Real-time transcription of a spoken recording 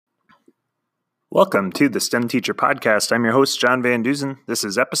Welcome to the STEM Teacher Podcast. I'm your host, John Van Dusen. This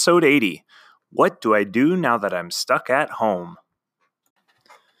is episode 80. What do I do now that I'm stuck at home?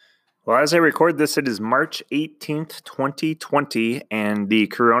 Well, as I record this, it is March 18th, 2020, and the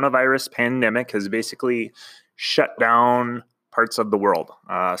coronavirus pandemic has basically shut down parts of the world.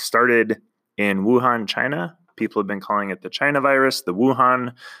 Started in Wuhan, China. People have been calling it the China virus, the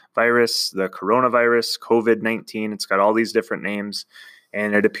Wuhan virus, the coronavirus, COVID-19. It's got all these different names.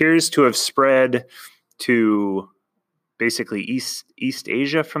 And it appears to have spread to basically East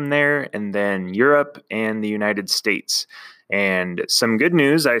Asia from there, and then Europe and the United States. And some good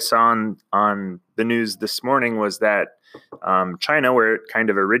news I saw on the news this morning was that China, where it kind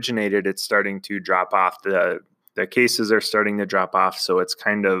of originated, it's starting to drop off. The cases are starting to drop off, so it's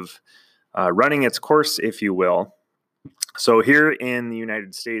kind of running its course, if you will. So here in the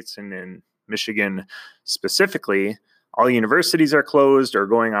United States and in Michigan specifically, all universities are closed or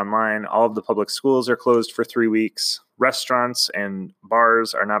going online. All of the public schools are closed for 3 weeks. Restaurants and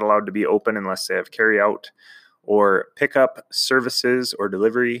bars are not allowed to be open unless they have carry-out or pickup services or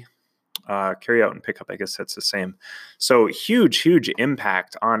delivery. Carry-out and pickup, I guess that's the same. So huge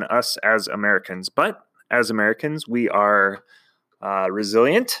impact on us as Americans. But as Americans, we are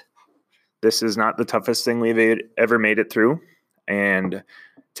resilient. This is not the toughest thing we've ever made it through. And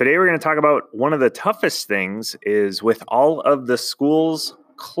today we're going to talk about one of the toughest things is with all of the schools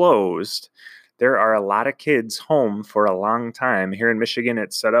closed, there are a lot of kids home for a long time. Here in Michigan,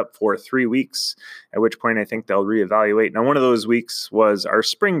 it's set up for 3 weeks, at which point I think they'll reevaluate. Now, one of those weeks was our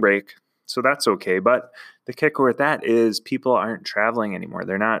spring break, so that's okay. But the kicker with that is people aren't traveling anymore.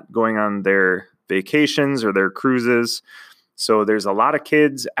 They're not going on their vacations or their cruises. So there's a lot of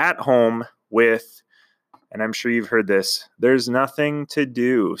kids at home with, and I'm sure you've heard this, there's nothing to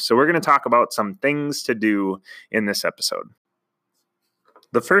do. So we're going to talk about some things to do in this episode.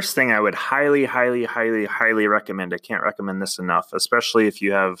 The first thing I would highly recommend, I can't recommend this enough, especially if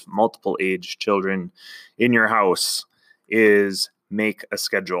you have multiple age children in your house, is make a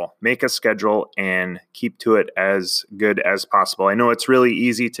schedule. Make a schedule and keep to it as good as possible. I know it's really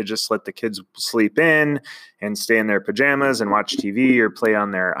easy to just let the kids sleep in and stay in their pajamas and watch TV or play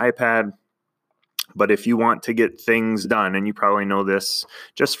on their iPad. But if you want to get things done, and you probably know this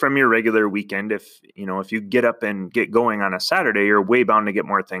just from your regular weekend, if you get up and get going on a Saturday, you're way bound to get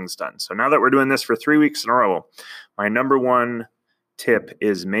more things done. So now that we're doing this for 3 weeks in a row, my number one tip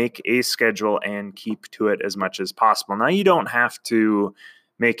is make a schedule and keep to it as much as possible. Now, you don't have to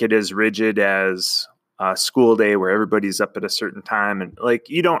make it as rigid as a school day where everybody's up at a certain time. And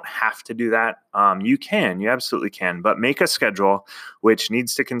you don't have to do that. You absolutely can, but make a schedule which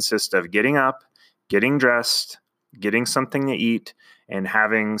needs to consist of getting up, getting dressed, getting something to eat, and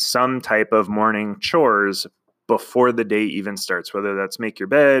having some type of morning chores before the day even starts, whether that's make your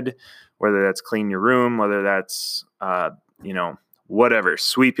bed, whether that's clean your room, whether that's, whatever,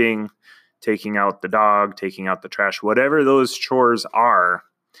 sweeping, taking out the dog, taking out the trash, whatever those chores are.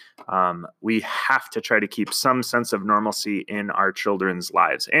 We have to try to keep some sense of normalcy in our children's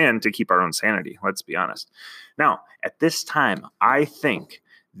lives and to keep our own sanity. Let's be honest. Now, at this time, I think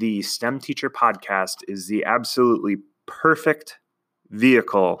the STEM Teacher Podcast is the absolutely perfect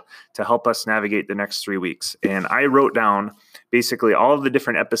vehicle to help us navigate the next 3 weeks. And I wrote down basically all of the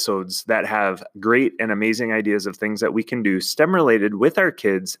different episodes that have great and amazing ideas of things that we can do STEM related with our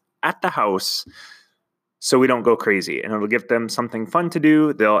kids at the house so we don't go crazy. And it'll give them something fun to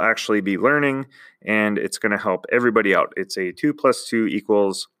do. They'll actually be learning, and it's going to help everybody out. It's a 2 + 2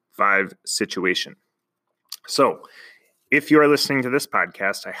 = 5 situation. So if you are listening to this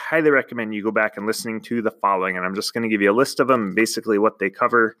podcast, I highly recommend you go back and listening to the following. And I'm just going to give you a list of them, basically what they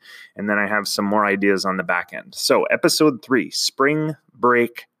cover. And then I have some more ideas on the back end. So episode 3, Spring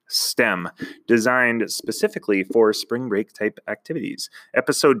Break STEM, designed specifically for spring break type activities.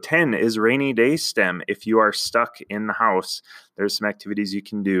 Episode 10 is Rainy Day STEM. If you are stuck in the house, there's some activities you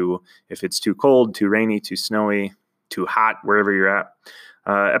can do if it's too cold, too rainy, too snowy, too hot, wherever you're at.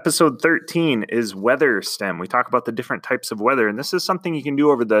 Episode 13 is Weather STEM. We talk about the different types of weather, and this is something you can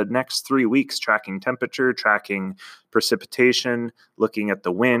do over the next 3 weeks, tracking temperature, tracking precipitation, looking at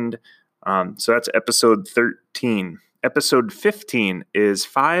the wind. So that's episode 13. Episode 15 is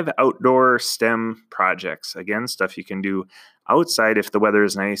 5 outdoor STEM projects. Again, stuff you can do outside if the weather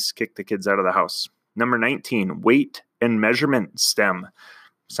is nice, kick the kids out of the house. Number 19, Weight and Measurement STEM.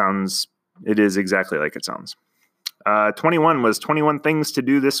 It is exactly like it sounds. 21 was 21 things to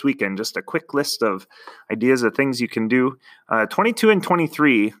do this weekend. Just a quick list of ideas of things you can do. 22 and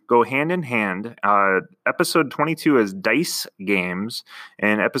 23 go hand in hand. Episode 22 is dice games,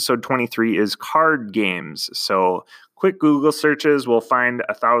 and episode 23 is card games. So quick Google searches will find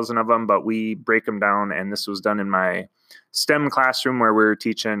 1,000 of them, but we break them down. And this was done in my STEM classroom where we're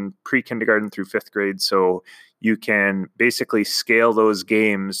teaching pre-kindergarten through 5th grade. So you can basically scale those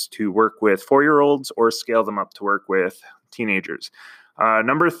games to work with 4-year-olds or scale them up to work with teenagers.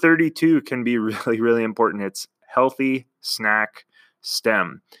 Number 32 can be really, really important. It's healthy snack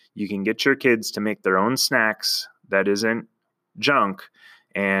STEM. You can get your kids to make their own snacks that isn't junk,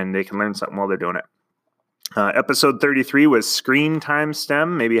 and they can learn something while they're doing it. Episode 33 was screen time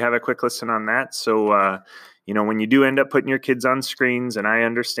STEM. Maybe have a quick listen on that. So, when you do end up putting your kids on screens, and I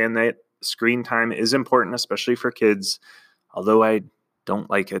understand that screen time is important, especially for kids, although I don't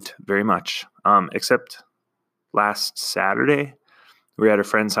like it very much, except last Saturday, we were at a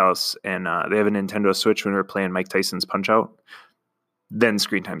friend's house, and they have a Nintendo Switch when we were playing Mike Tyson's Punch-Out. Then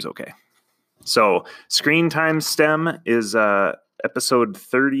screen time's okay. So screen time STEM is episode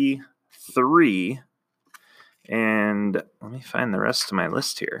 33. And let me find the rest of my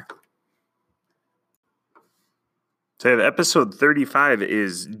list here. So I have episode 35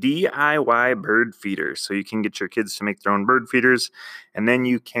 is DIY bird feeders. So you can get your kids to make their own bird feeders, and then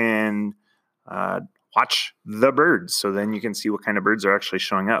you can watch the birds. So then you can see what kind of birds are actually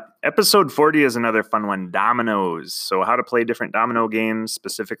showing up. Episode 40 is another fun one, dominoes. So how to play different domino games,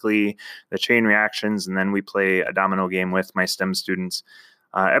 specifically the chain reactions. And then we play a domino game with my STEM students.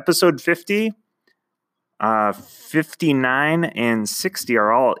 Episode 50, 59 and 60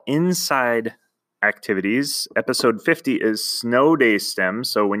 are all inside activities. Episode 50 is snow day STEM.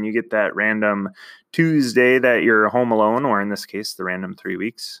 So when you get that random Tuesday that you're home alone, or in this case, the random 3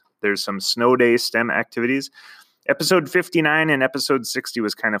 weeks, there's some snow day STEM activities. Episode 59 and episode 60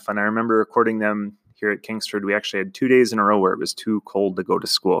 was kind of fun. I remember recording them here at Kingsford. We actually had 2 days in a row where it was too cold to go to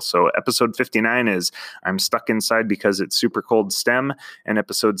school. So episode 59 is I'm stuck inside because it's super cold STEM. And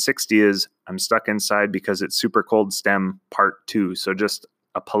episode 60 is I'm stuck inside because it's super cold STEM part 2. So just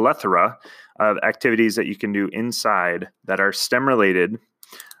a plethora of activities that you can do inside that are STEM related.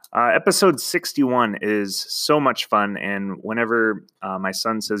 Episode 61 is so much fun, and whenever my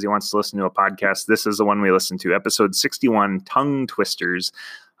son says he wants to listen to a podcast, this is the one we listen to. Episode 61, Tongue Twisters,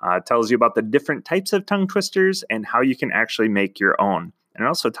 tells you about the different types of tongue twisters and how you can actually make your own. And it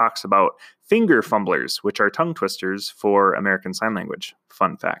also talks about finger fumblers, which are tongue twisters for American Sign Language.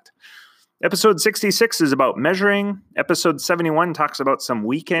 Fun fact. Episode 66 is about measuring. Episode 71 talks about some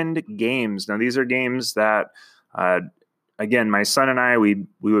weekend games. Now, these are games that again, my son and I, we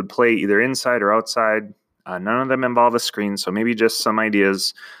would play either inside or outside. None of them involve a screen, so maybe just some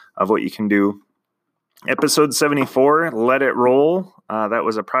ideas of what you can do. Episode 74, Let It Roll. That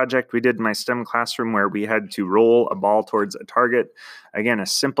was a project we did in my STEM classroom where we had to roll a ball towards a target. Again, a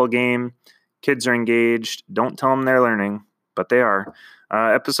simple game. Kids are engaged. Don't tell them they're learning, but they are.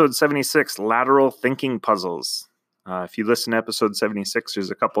 Episode 76, Lateral Thinking Puzzles. If you listen to episode 76,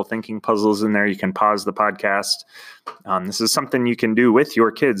 there's a couple thinking puzzles in there. You can pause the podcast. This is something you can do with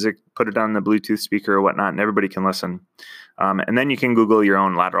your kids. Put it on the Bluetooth speaker or whatnot, and everybody can listen. And then you can Google your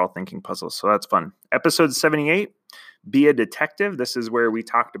own lateral thinking puzzles. So that's fun. Episode 78, Be a Detective. This is where we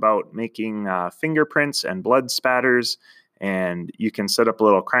talked about making fingerprints and blood spatters. And you can set up a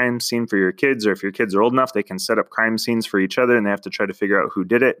little crime scene for your kids, or if your kids are old enough, they can set up crime scenes for each other and they have to try to figure out who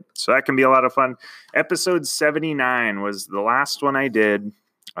did it. So that can be a lot of fun. Episode 79 was the last one I did,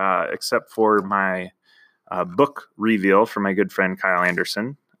 except for my book reveal for my good friend Kyle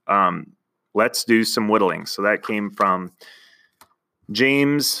Anderson. Let's do some whittling. So that came from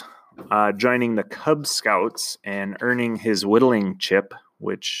James joining the Cub Scouts and earning his whittling chip,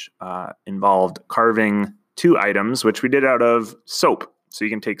 which involved carving 2 items, which we did out of soap. So you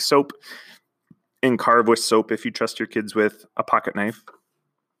can take soap and carve with soap if you trust your kids with a pocket knife.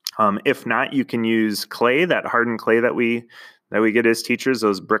 If not, you can use clay, that hardened clay that we get as teachers,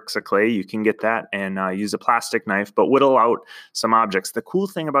 those bricks of clay. You can get that and use a plastic knife, but whittle out some objects. The cool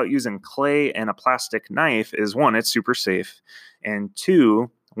thing about using clay and a plastic knife is, 1, it's super safe, and 2,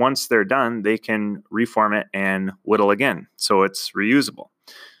 once they're done, they can reform it and whittle again. So it's reusable.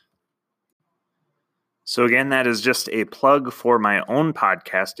 So again, that is just a plug for my own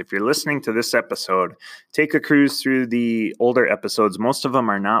podcast. If you're listening to this episode, take a cruise through the older episodes. Most of them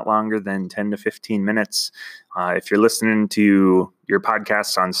are not longer than 10 to 15 minutes. If you're listening to your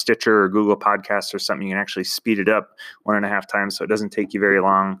podcasts on Stitcher or Google Podcasts or something, you can actually speed it up 1.5 times so it doesn't take you very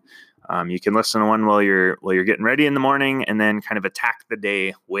long. You can listen to one while you're getting ready in the morning and then kind of attack the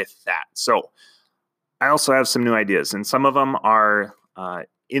day with that. So I also have some new ideas, and some of them are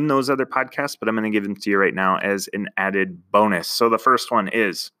in those other podcasts, but I'm going to give them to you right now as an added bonus. So the first one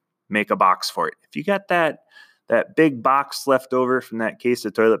is make a box for it. If you got that big box left over from that case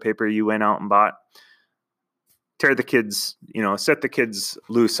of toilet paper you went out and bought, tear the kids, set the kids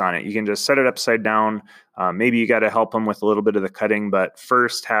loose on it. You can just set it upside down. Maybe you got to help them with a little bit of the cutting, but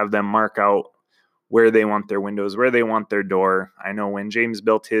first have them mark out where they want their windows, where they want their door. I know when James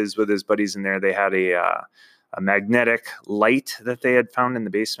built his with his buddies in there, they had a magnetic light that they had found in the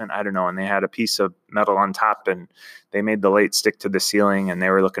basement. I don't know. And they had a piece of metal on top and they made the light stick to the ceiling and they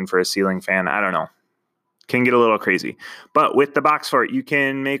were looking for a ceiling fan. I don't know. Can get a little crazy. But with the box fort, you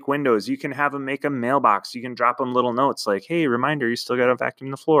can make windows. You can have them make a mailbox. You can drop them little notes like, hey, reminder, you still got to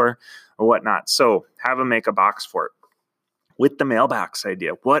vacuum the floor or whatnot. So have them make a box fort. With the mailbox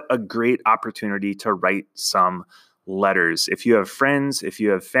idea, what a great opportunity to write some letters. If you have friends, if you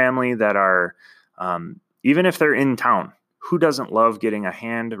have family that are, even if they're in town, who doesn't love getting a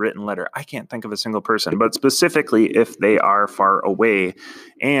handwritten letter? I can't think of a single person, but specifically if they are far away,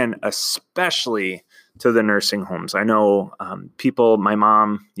 and especially to the nursing homes. I know my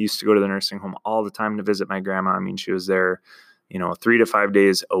mom used to go to the nursing home all the time to visit my grandma. I mean, she was there, 3 to 5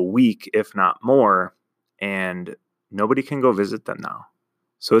 days a week, if not more, and nobody can go visit them now.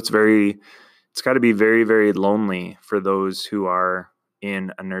 So it's got to be very, very lonely for those who are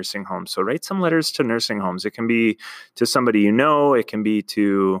in a nursing home. So write some letters to nursing homes. It can be to somebody it can be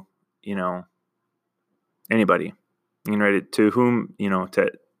to, anybody. You can write it to whom,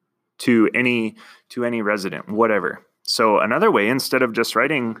 to any resident, whatever. So another way, instead of just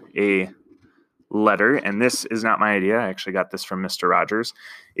writing a letter, and this is not my idea, I actually got this from Mr. Rogers,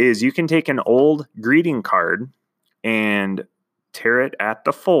 is you can take an old greeting card and tear it at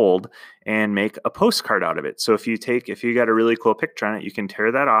the fold and make a postcard out of it. So if you got a really cool picture on it, you can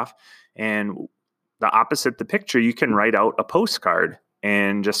tear that off, and the opposite the picture, you can write out a postcard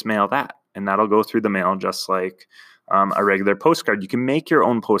and just mail that, and that'll go through the mail just like a regular postcard. You can make your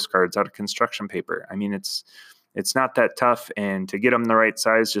own postcards out of construction paper. I mean, it's not that tough, and to get them the right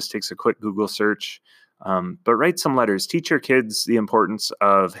size just takes a quick Google search. But write some letters. Teach your kids the importance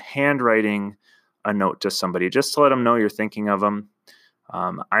of handwriting a note to somebody, just to let them know you're thinking of them.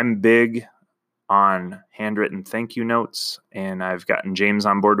 I'm big on handwritten thank you notes, and I've gotten James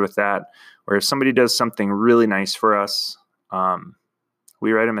on board with that, where if somebody does something really nice for us,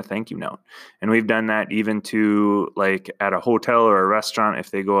 we write them a thank you note. And we've done that even to like at a hotel or a restaurant.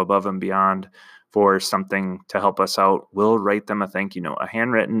 If they go above and beyond for something to help us out, we'll write them a thank you note, a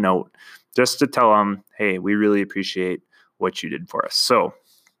handwritten note, just to tell them, hey, we really appreciate what you did for us. So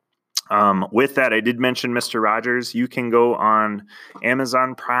with that, I did mention Mr. Rogers. You can go on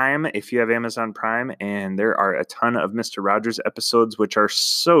Amazon Prime if you have Amazon Prime, and there are a ton of Mr. Rogers episodes, which are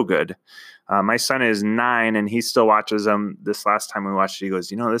so good. My son is 9, and he still watches them. This last time we watched it, he goes,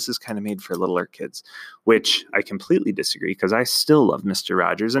 this is kind of made for littler kids, which I completely disagree, because I still love Mr.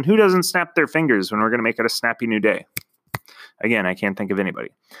 Rogers. And who doesn't snap their fingers when we're going to make it a snappy new day? Again, I can't think of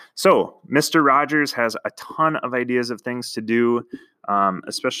anybody. So Mr. Rogers has a ton of ideas of things to do,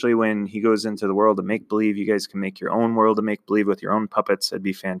 especially when he goes into the world of make-believe. You guys can make your own world of make-believe with your own puppets. It'd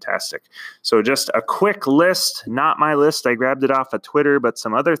be fantastic. So just a quick list, not my list. I grabbed it off of Twitter, but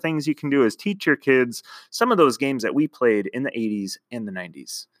some other things you can do is teach your kids some of those games that we played in the 80s and the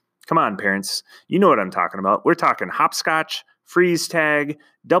 90s. Come on, parents. You know what I'm talking about. We're talking hopscotch, freeze tag,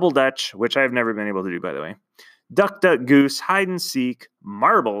 double dutch, which I've never been able to do, by the way. Duck, Duck, Goose, hide and seek,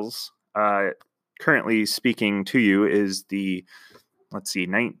 marbles. Currently speaking to you is the,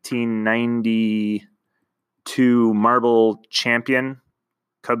 1992 marble champion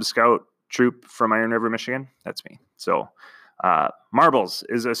Cub Scout troop from Iron River, Michigan. That's me. So marbles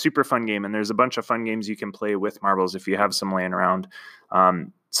is a super fun game, and there's a bunch of fun games you can play with marbles if you have some laying around.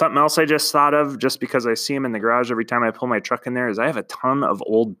 Something else I just thought of, just because I see them in the garage every time I pull my truck in there, is I have a ton of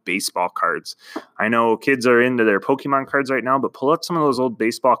old baseball cards. I know kids are into their Pokemon cards right now, but pull out some of those old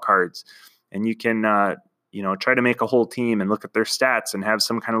baseball cards, and you can, try to make a whole team and look at their stats and have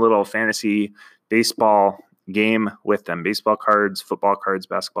some kind of little fantasy baseball game with them. Baseball cards, football cards,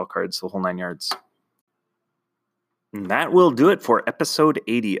 basketball cards, the whole 9 yards. And that will do it for episode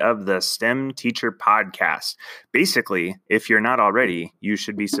 80 of the STEM Teacher Podcast. Basically, if you're not already, you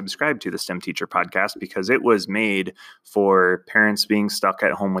should be subscribed to the STEM Teacher Podcast, because it was made for parents being stuck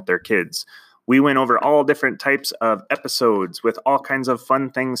at home with their kids. We went over all different types of episodes with all kinds of fun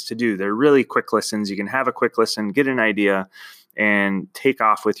things to do. They're really quick listens. You can have a quick listen, get an idea, and take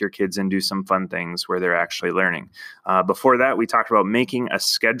off with your kids and do some fun things where they're actually learning. Before that, we talked about making a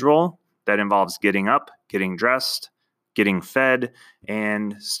schedule that involves getting up, getting dressed, getting fed,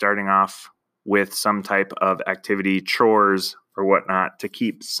 and starting off with some type of activity, chores or whatnot, to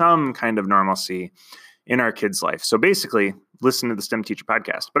keep some kind of normalcy in our kids' life. So basically, listen to the STEM Teacher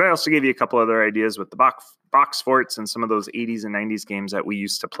Podcast. But I also gave you a couple other ideas with the box forts and some of those 80s and 90s games that we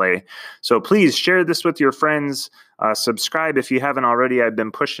used to play. So please share this with your friends. Subscribe if you haven't already. I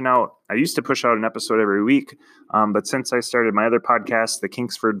used to push out an episode every week, but since I started my other podcast, the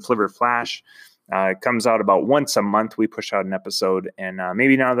Kingsford Flivver Flash, it comes out about once a month. We push out an episode, and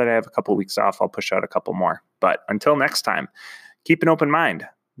maybe now that I have a couple weeks off, I'll push out a couple more. But until next time, keep an open mind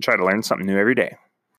and try to learn something new every day.